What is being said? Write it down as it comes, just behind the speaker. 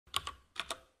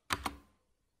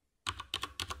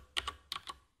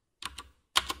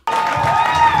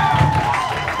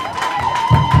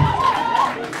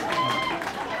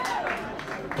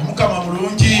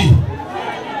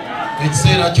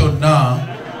ekiseera kyonna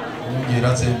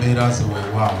era zembeera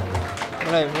ziweewaawo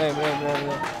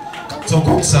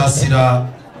sooka okusaasira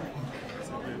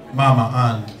maama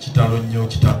Ann kitalo nnyo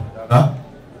kitala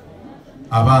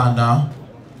abaana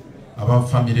aba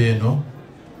famire eno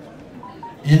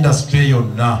industry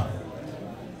yonna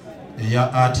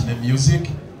eya art ne music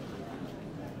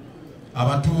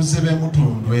abatuuze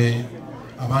b'emutundwe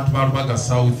abantu ba Lubaga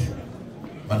South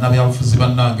bannabyabufuzi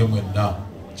bannange mwenna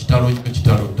kitalo nnyo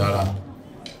kitalo ddala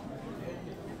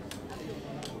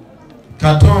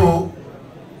Kato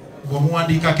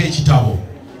bw'omuwandiikako ekitabo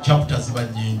chapter ziba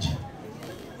nnyingi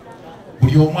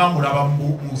buli omu amulaba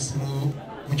mu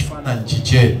kifaananyi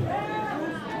kikye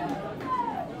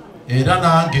era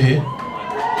nange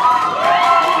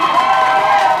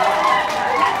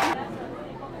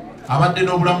abadde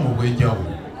n'obulamu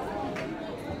obw'enjawulo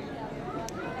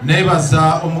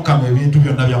neebaza Omukama ebintu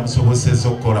byonna byamusobozesezza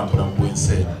okukola mu bulamu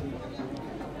bw'ensi eno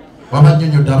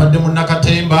wabannyonnyodde abadde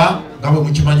munnakatemba nga bwe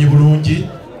mukimanyi bulungi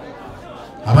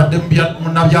abadde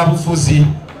munnabyabufuzi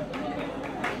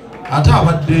ate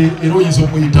abadde era oyinza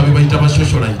omuyita be bayita ba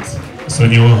socialites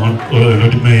sonyiwa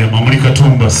Lord Mayor Mamuli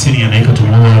Katumba senior naye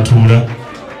Katumba watuula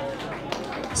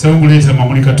sewunguleeta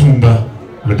Mamuli Katumba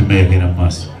Lord Mayor genda mu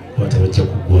maaso watabajja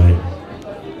kuggwayo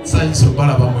sayinza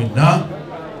obalaba mwenna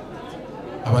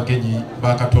abagenyi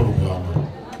ba Kato Lubwama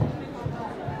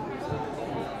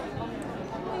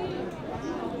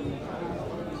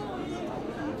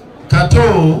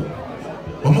Kato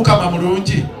Omukama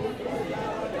mulungi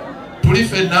tuli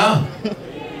fenna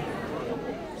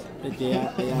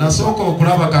nasooka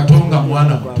okulaba Kato nga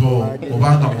mwana muto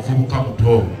obanga muvubuka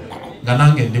muto nga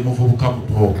nange ndi muvubuka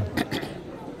muto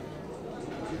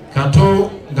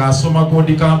Kato ng'asoma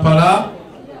Gondi Kampala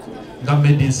nga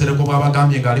Medi Nsereko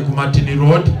bw'abagambye ng'ali ku Martin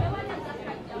Road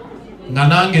nga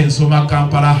nange nsoma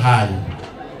Kampala High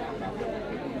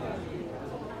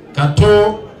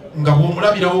Kato nga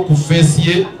bw'omulabirawo ku face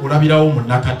ye olabirawo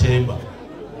munnakatemba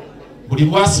buli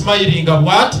lwa smilinga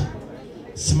bw'ati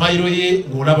smile ye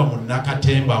ng'olaba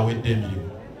munnakatemba awedde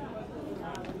emirimu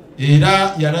era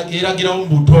yeragirawo mu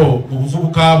buto mu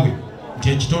buvubuka bwe nti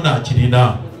ekitone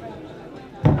akirina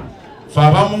fe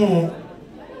abamu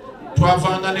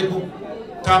twavanga ne ku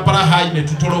Kampala High ne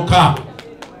tutoloka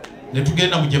ne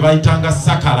tugenda mu gye bayitanga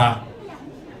Sakala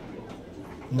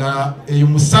nga eyo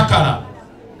mu Sakala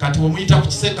kati wemuyita ku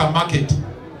Kiseka market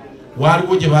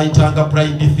waliwo gye bayitanga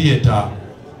Pride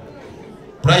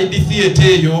Theatre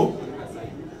eyo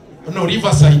no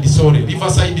Riverside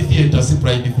Theatre si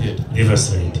Pride Theatre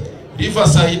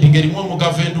Riverside ngerimu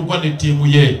omugavendugwa ne ttiimu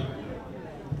ye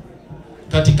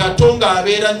kati Katonga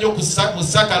abeera nnyo ku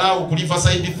Sakala awo ku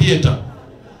Riverside Theatre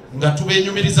nga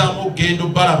tubenyumirizaamu okugenda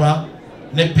balaba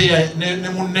ne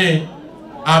munne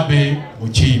Abe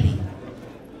Mukiibi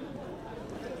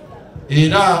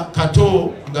era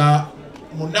Kato nga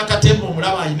munnakatemba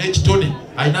omulaba alina ekitone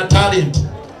alina talent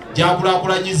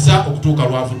gy'akulaakulanyiza okutuuka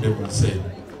lwavudde mu nsi eno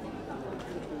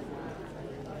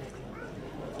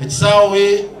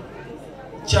ekisaawe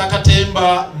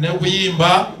kyakatemba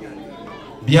n'okuyimba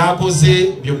byakoze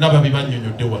byonna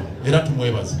babibannyonnyodde wano era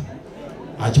tumwebaze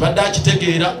akibadde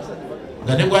akitegeera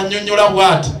nga ne bwannyonnyola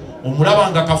bw'ati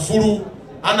omulaba nga kafulu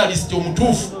analyst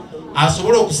omutuufu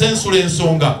asobola okusensula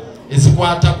ensonga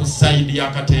ezikwata ku sayidi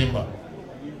ya Katemba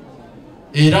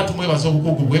era tumwebaza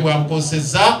obukugu bwe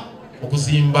bwamukozesezza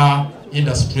okuzimba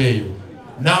industry eyo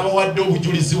n'abawadde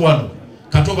obujulizi wano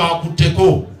Kato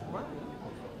baakutteko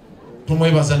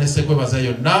tumwebaza ne sekwebaza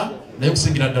yonna naye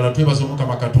kusingira ddala twebaza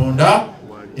Omukama Katonda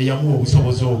eyamuwa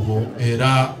obusobozi obwo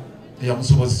era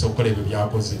eyamusobozesa okukola ebyo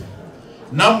byakoze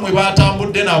nammwe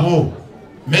baatambudde nabo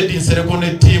Medi Nsereko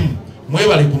ne ttiimu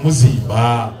mwebale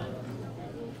kumuzimba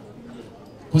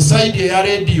ku sayidi eya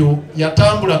radio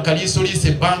yatambula kaliisoliisa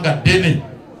ebbanga ddene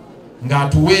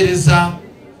ng'atuweereza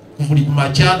ku buli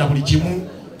kumakya na buli kimu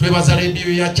twebaza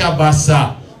radio ya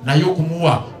Kyabasa naye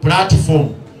okumuwa platform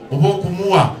oba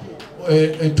okumuwa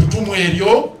ettutumu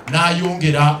eryo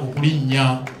n'ayongera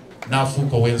okulinnya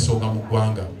n'afuuka ow'ensonga mu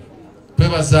ggwanga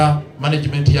twebaza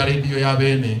management ya radio ya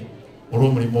Beene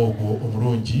olw'omulimu ogwo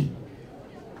omulungi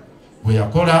bwe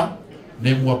yakola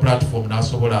n'emuwa platform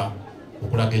n'asobola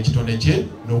okulaga ekitone kye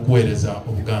n'okuweereza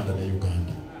Obuganda ne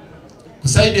Uganda ku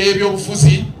sayidi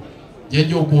ey'ebyobufuzi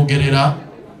gyenja okwogerera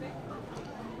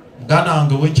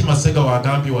muganange ow'Ekimasega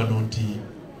wagambye wano nti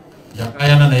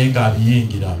yakayana naye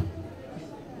ng'abiyingira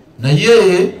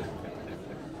naye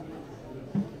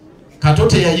Kato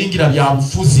teyayingira bya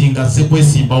bufuzi nga ze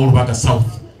kwesimbawo Lubaga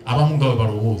South abamu nga bwe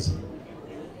balowooza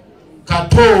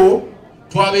Kato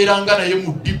twabeeranga naye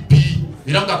mu DP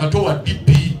era nga Kato wa DP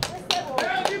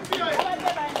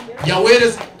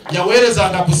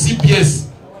yaweerezanga ku CPS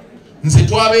nze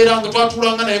twabeeranga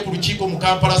twatulanga naye ku lukiiko mu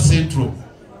Kampala Central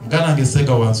ngana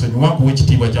ngesega wansonyi wankuwa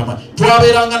ekitiibwa kyama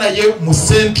twabeeranga naye mu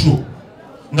Central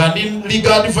nga ndi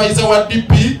legal advisor wa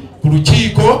DP ku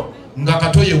lukiiko nga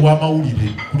Kato ye wa mawulire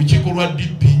ku lukiiko lwa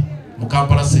DP mu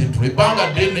Kampala Central ebbanga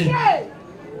ddene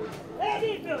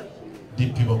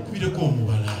DP bakubireko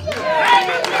omubala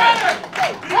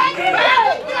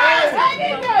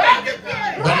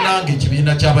bannange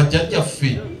ekibiina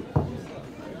ky'abajjajjaffe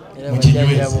mu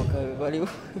kinywezi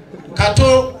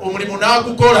Kato omulimu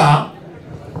n'agukola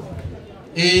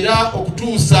era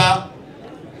okutuusa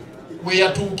we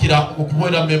yatuukira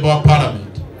okubeera member wa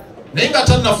parliament naye nga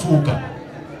tannafuuka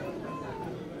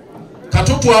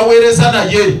Kato twaweereza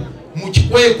naye mu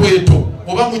kikwekweto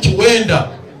oba mu kiwenda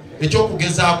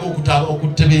ekyokugezaako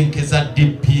okutebenkeza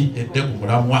DP edde ku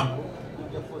mulamwa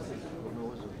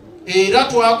era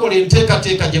twakola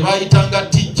enteekateeka gye baayitanga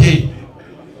TJ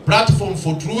Platform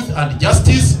for Truth and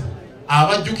Justice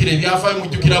abajjukira ebyafaayo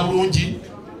mujjukira bulungi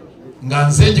nga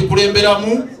nze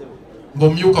ngikulemberamu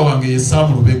ng'omumyuka wange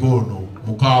yessaamu Lubega ono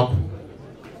mukaaku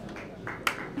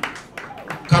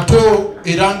Kato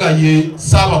era nga ye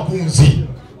Ssaabakunzi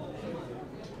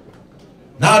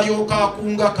n'alyoka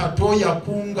akunga Kato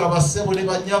yakunga bassebo ne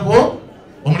bannyabo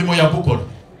omulimu yagukola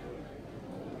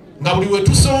nga buli we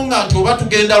tusonga nti oba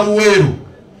tugenda Luweero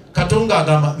Kato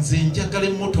ng'agamba nze njagala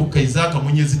emmotoka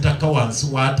ez'akamunye zitaka wansi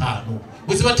wa 5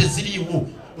 bwe ziba teziriiwo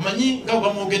omanyi nga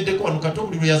bamwogeddeko wano Kato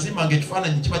buli lwe yazimbanga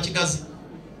ekifaananyi kiba kigazi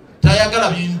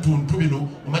tayagala bintuntu bino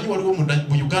omanyi waliwo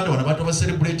mu Uganda wana bato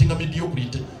baselebratinga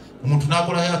mediocrity omuntu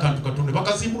n'akolayo akantu katono ne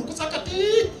bakazimbulukusa kati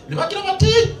ne bagira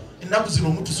bati ennaku zino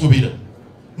omutusobera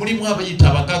mulimu abayita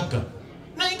abagagga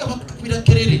naye nga bakutukubira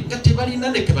kerere nga tebalina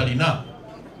leke balina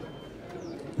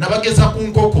nabageza ku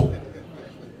nkoko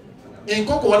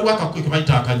enkoko waliwo akakuke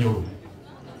kebayita akanyolo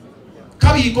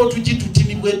kabiiko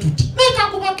tugitutini bwe tuti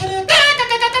nekakuba kerere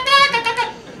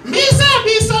mbisa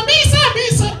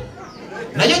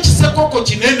naye kisekoko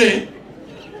kinene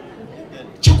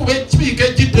kikube kibiika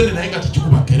egiddene naye nga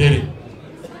tekikuba kerere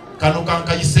kano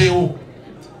kankayiseewo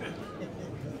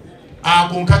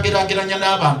ako nkagerageranya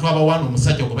n'abantu abawaana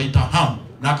omusajja gwe bayita hamu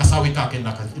n'akasaawe kaake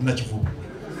nakivuba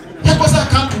yakoze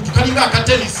akantuntu kalinga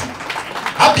akatenisi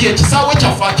abbi ekisaawe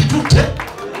kyaffe akitutte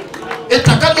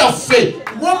ettaka lyaffe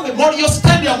Memorial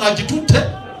Stadium agitutte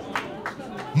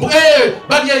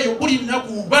bali eyo buli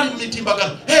nnaku bali mu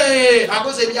mitimbagano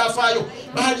akoze ebyafaayo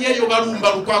bali eyo balumba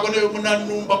Lukwago neyo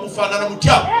munannumba mufaanana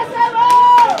mutya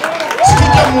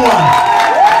sikitamuwana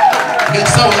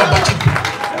ng'ekisaawe yabbakiku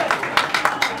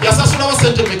yasasulawo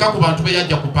sente meka ku bantu be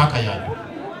yajja ku paaka yayo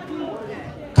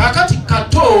kaakati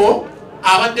Kato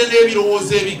abadde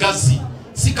n'ebirowoozo ebigazi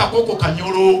si kakoko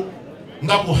kanyolo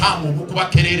nga buhamu obukuba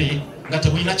kerere nga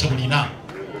tebulina kye bulina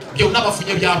byonna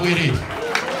bafunye byabwereere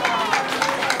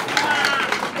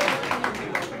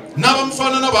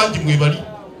n'abamufaanana bangi mwe bali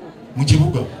mu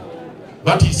kibuga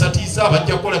batiisatiisa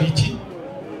bajja kukola biki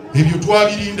ebyo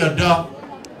twabirinda dda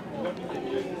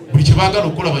buli kye baagala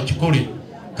okukola bakikole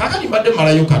kaakati mbadde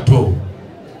malayo Kato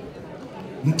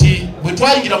nti bwe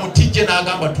twayingira mu tijje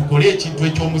n'agamba tukole ekintu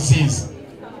eky'omusinzi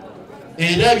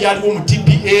era ebyaliwo mu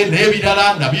TDA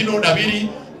n'ebirala na bino na biri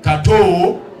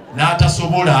Kato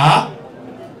n'atasobola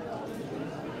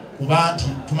kuba nti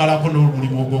tumalako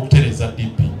n'omulimu ogw'okutereza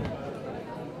DP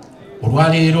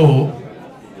olwaleero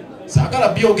saagala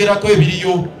byogerako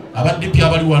ebiriyo aba DP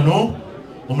abali wano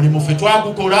omulimu ffe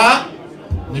twagukola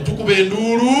ne tukuba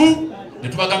enduulu ne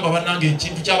tubagamba bannange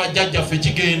ekintu ky'abajjajjaffe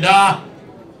kigenda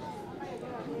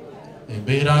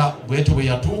embeera bwetyo bwe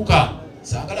yatuuka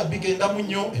saagala bigenda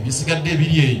munnyo ebisigadde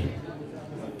ebiri eyo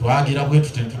twagira bwetu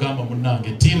tetugamba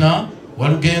munnange Tina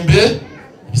Walugembe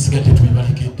ebisigadde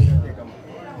tubibalekedde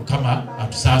Mukama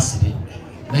atusaasire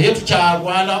naye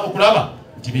tukyalwana okulaba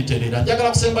nti biterera njagala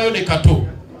kusembayo ne Kato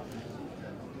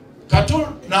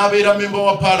n'abeera member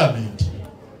wa parliament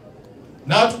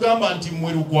n'atugamba nti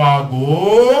mmwe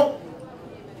Lukwago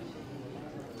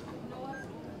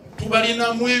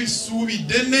tubalinamu ebisuubi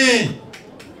ddene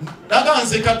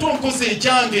naganze Kato nkoze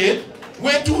ekyange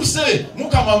wetuuse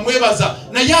Mukama mwebaza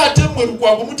naye ate mmwe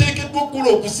Lukwago muteekeddwa okukola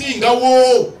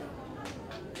okusingawo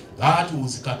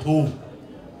atuuzi Kato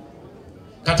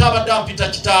abadde ampita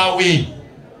kitaawe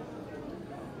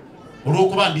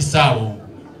olw'okuba ndi Ssaalongo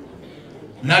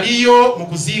naliyo mu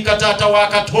kuziika taata wa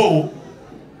Kato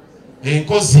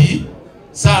enkozi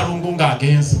Ssaalongo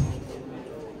ng'agenze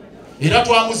era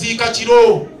twamuziika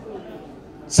kiro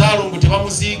Ssaalongo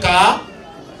tebamuziika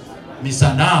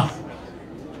misana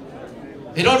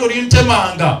era olwo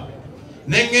lintemanga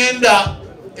neŋŋenda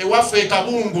ewaffe e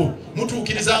Kabungo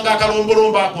mutuukirizanga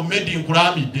akalombolombo ako Medi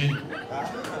nkulamidde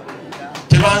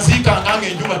tebanziika nga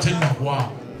enjuba tennagwa.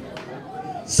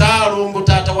 Saalongo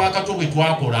taata wa Kato bwe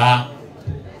twakola.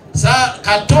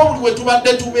 Kato buli we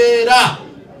tubadde tubeera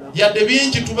yadde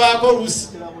bingi tubaako oluusi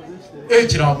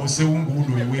ekiraamo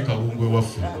sewunguudo ewe Kalungu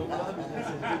ewaffe.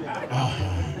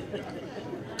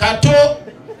 Kato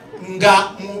nga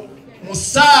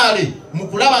musaale mu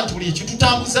kulaba nti buli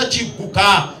ekitutambuza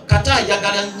kigguka. Kato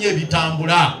ayagala nnyo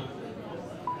ebitambula.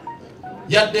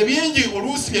 Yadde bingi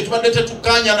oluusi bye tubadde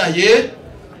tetukkaanya naye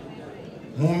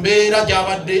mu mbeera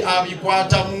gy'abadde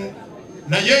abikwatamu,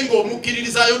 naye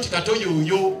ng'omukkiririzaayo nti Kato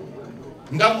yoyo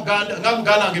nga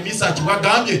muganda wange Misa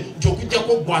kibagambye nti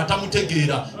okujjako gwata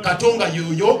mutegeera Kato nga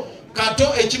yoyo.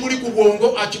 Kato ekimuli ku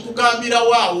bwongo akikugambira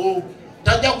waawo,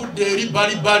 tajja kudda eri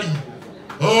balibali.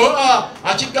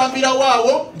 Akigambira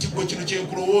waawo nti gwe kino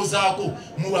kyenkulowoozaako,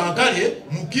 muwagale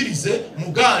mukkirize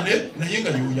mugaane, naye nga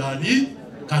yoyo ani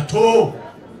Kato.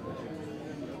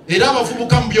 Era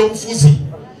abavubuka mu by'obufuzi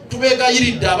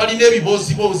tubeegayiridde abalina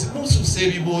ebiboozibozi, musuuse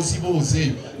ebiboozibozi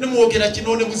eyo ne mwogera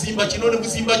kino ne muzimba kino ne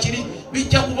muzimba kiri,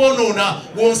 bijja kuboonoona.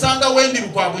 Bw'onsanga Wendi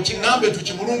Lukwago kiŋŋambe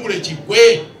tukimulungule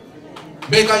kiggwe.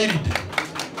 Beegayiridde.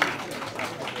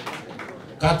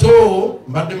 Kato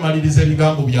mbadde maliriza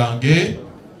ebigambo byange.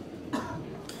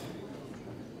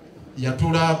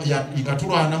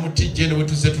 Yatulwana mu tijje ne bwe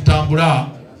tuzze tutambula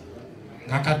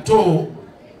nga Kato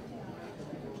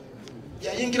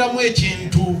yayingiramu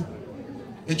ekintu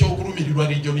ekyokulumirirwa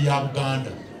regioni ya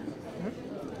Buganda.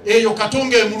 Eyo Kato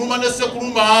ng'emuluma ne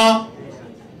Ssekuluma,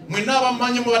 mwenna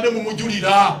abamumanyi mubadde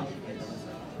mumujulira.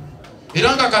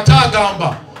 Era nga Kato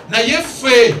agamba naye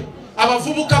ffe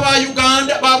abavubuka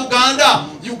ba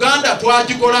Uganda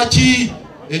twagikola ki?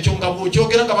 Ekyo nga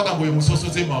bw'okyogera nga bagamba oyo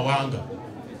musosoze mawanga.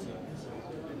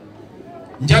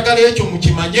 Njagala ekyo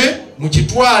mukimanye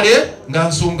mukitwale nga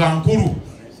nsonga nkulu.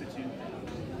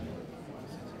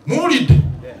 Muwulidde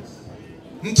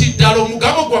nti ddala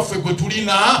omugabo gwaffe gwe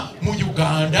tulina mu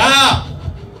Uganda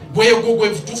gwegwo gwe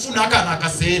tufuna kana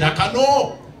akaseera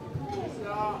kano.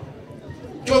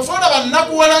 Kyova olaba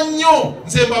nnakuwala nnyo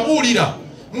nze mbabuulira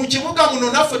mu kibuga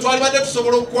muno naffe twali badde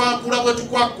tusobola okwankula bwe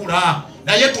tukwakkula,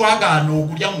 naye twagaana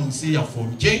okulya mu nsi yaffe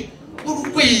olukye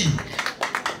olukwi.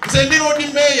 Nze ndi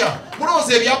road mayor,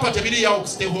 mulowooza ebyapa tebiriyawo ku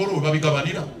State Hall we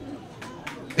babigabanira?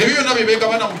 Ebyo byonna bye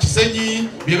beegabana mu Kisenyi,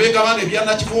 bye beegabana ebya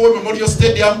Nakivubo Memorial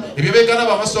Stadium, ebyo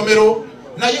beegabana amasomero.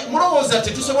 Naye mulowooza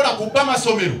tetusobola kubba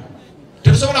amasomero,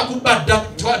 tetusobola kubba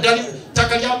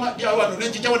ttaka lya wano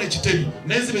nenjijjawo n'ekiteri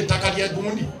nenziba ettaka lya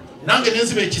gundi, nange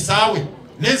nenziba ekisaawe,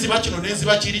 nenziba kino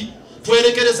nenziba kiri.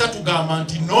 Twerekereza tugamba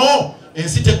nti no,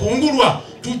 ensi tekungulwa,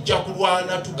 tujja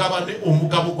kulwana tugabane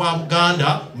omugabo gwa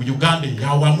Buganda mu Uganda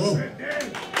eyawamu.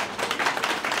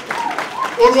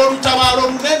 Olwo olutabaalo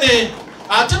lunene.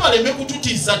 Ate baleme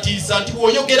kututiisatiisa nti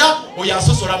bw'oyogera oyo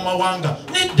asosola mu mawanga.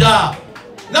 Nedda,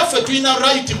 naffe tulina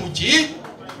right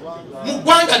mu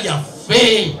ggwanga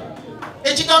lyaffe.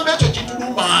 Ekigambo ekyo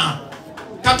kituluma.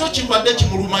 Kato kimbadde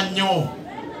kimuluma nnyo.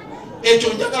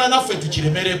 Ekyo njagala naffe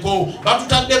tukiremereko.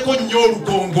 Batutaddeko nnyo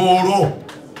olugongoolo.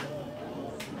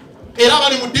 Era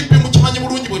bali mu DP mukimanyi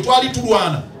bulungi bwe twali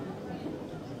tulwana.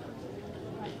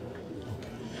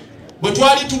 Bwe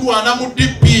twali tulwana mu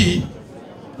DP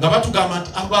nga batugamba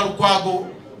nti aba Lukwago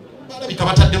balabika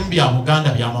bataddemu bya Buganda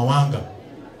bya mawanga.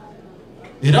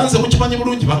 Era nze mukimanyi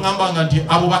bulungi baŋŋambanga nti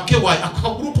abo bakewayi,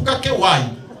 akagurupu kakewayi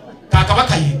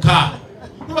kakabaka yekka.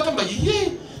 Nibagamba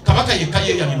ye kabaka yekka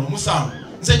ye yalina omusango.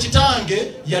 Nze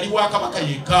kitange yali wa kabaka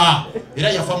yekka era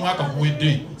yafa mwaka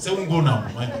guwedde. Sewungo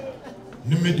onaamumanyi,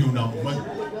 ne Medio onaamumanyi,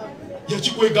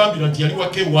 yakikwegambira nti yali wa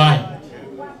kewayi.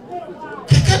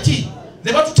 Kakati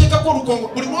ne batuteekako olukongo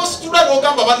buli lwositula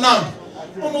n'ogamba bannange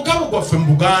omugabo gwaffe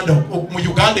mu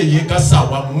Uganda eyeegasa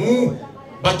awamu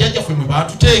bajjajjaffe mwe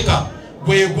baatuteeka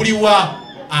gweguliwa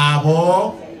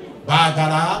abo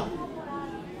baagala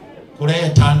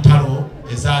kuleeta ntalo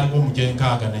ezaaliwo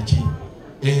omujenkaaga neki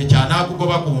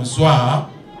ekyanaakugoba ku nswa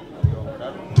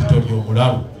nti toli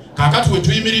omulalu. Kaakati we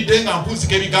tuyimiridde nga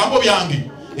mpunzika ebigambo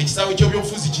byange, ekisaawe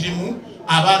ky'ebyobufuzi kirimu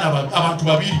abantu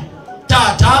babiri,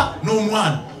 taata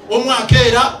n'omwana. Omwaka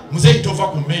era muzeeyi tova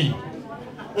ku mail.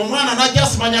 Omwana najja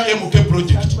asimanya MK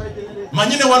project.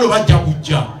 Manyine wano bajja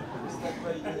kujja.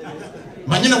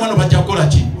 Manyine wano bajja kukola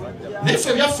ki?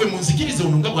 Neffe byaffe munzikirize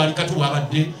ono nga bwali Kato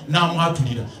bwabadde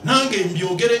n'amwatulira. Nange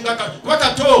mbyogere nga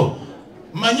Kato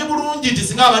manyi bulungi nti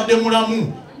singa abadde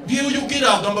mulamu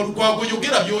byoyogera agamba Lukwago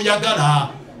yogera byoyagala.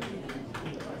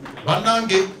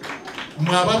 Bannange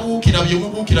mwababuukira bye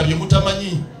mubuukira bye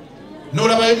mutamanyi.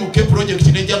 N'olaba MK project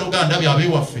nejja n'oganda byabe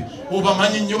waffe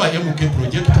obamanyi nnyo ba MK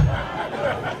project.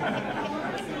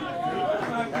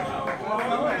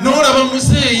 N'olaba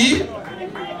muzeeyi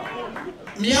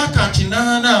myaka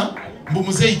 8 mbu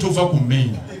muzeeyi tova ku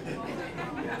mmenya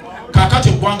kakati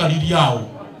eggwanga liri awo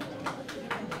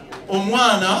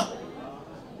omwana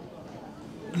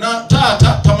na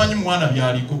taata tamanyi mwana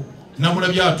byaliko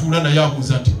namulabye atuula naye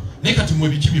abuuza nti naye kati mwe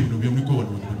biki bye bino byemuliko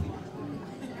wano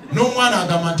n'omwana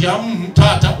agamba nti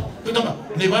taata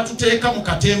ne batuteeka mu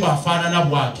katemba afaanana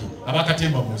bw'atyo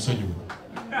abakatemba mu nsonyi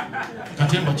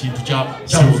katemba kintu kya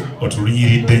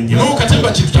otuliyiridde nnyo no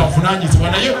katemba kintu kya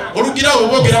buvunaanyizibwa naye olugirawo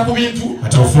boogera ku bintu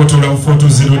ate ofootola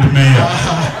bufotozi road mayor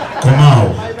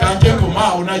komaawo kante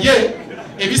komaawo naye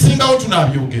ebisingawo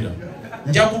tunabyogera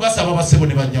nja kubasaba basebo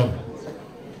ne banyabo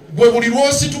gwe buli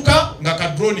lwosituka nga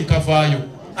kadroni kavaayo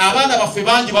abaana baffe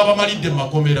bangi babamalidde mu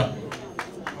makomera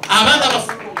abaana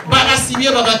baffe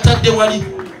babasibye babatadde wali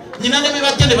nyina ne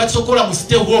bebajja ne basokola mu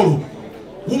state hall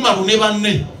umaru ne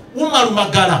banne umaru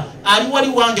magala ali wali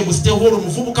wange mu state hall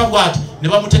muvubuka bwati ne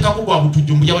bamuteekako gwa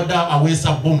butujjumbu yabadde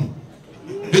aweesa bomu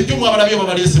ejjumu abalabye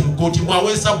babalese mu kooti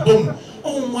bwaweesa bomu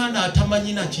omwana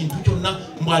atamanyina kintu kyonna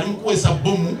mwali mu kuweesa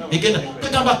bomu egenda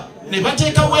tegamba ne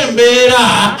bateekawo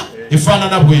embeera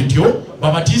efaanana bwetyo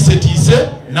babatiisetiise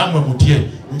nammwe mutye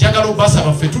njagala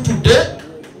obasaba ffe tutudde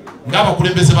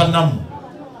ng'abakulembeze bannammwe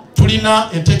tulina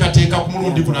enteekateeka ku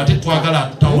mulundi guno ate twagala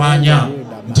tutawaanya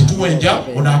nti tuwenja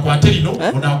onaakwate lino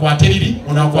onaakwate liri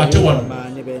onaakwate wano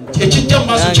ekijja mu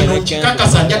maaso kino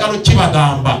kikakasa njagala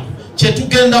kibagamba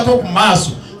kyetugendako ku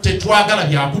maaso tetwagala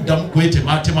byakuddamu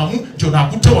kwetematemamu nti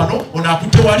onaakutte wano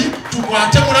onaakutte wali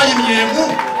tukwate mu layini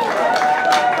emu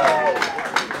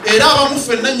era abamu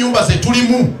ffenna ennyumba ze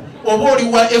tulimu oba oli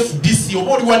wa FDC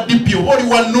oba oli wa DP oba oli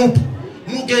wa NUP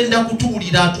mugenda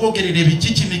kutuwulira atwogerera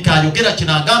ebiki kimika ayogera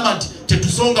kino agamba nti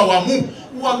tetusonga wamu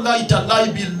wallahi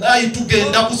tallahi billahi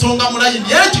tugenda kusonga mu layini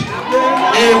eki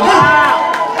emu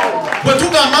bwe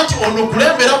tugamba nti ono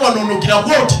kulembera wano onogira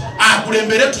bwoti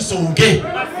akulembere tusonge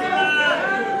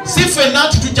si ffenna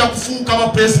nti tujja kufuuka ba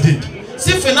president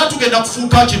si ffenna tugenda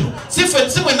kufuuka kino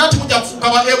si mwenna nti mujja kufuuka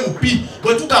ba MP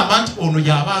bwe tugamba nti ono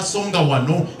yaba asonga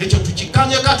wano ekyo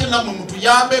tukikanyeko ate nammwe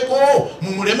mutuyambeko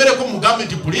mumulemereko mugambe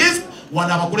nti please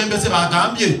wana abakulembeze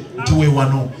bagambye nti we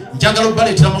wano njagala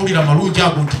obaleetera amawulire amalungi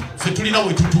ago nti ffe tulina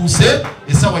we tutuuse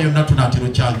essaawa yonna tunaatero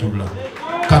kyanjulula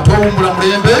katowumbula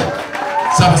mulembe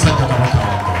Ssaabasajja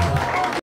Kabaka.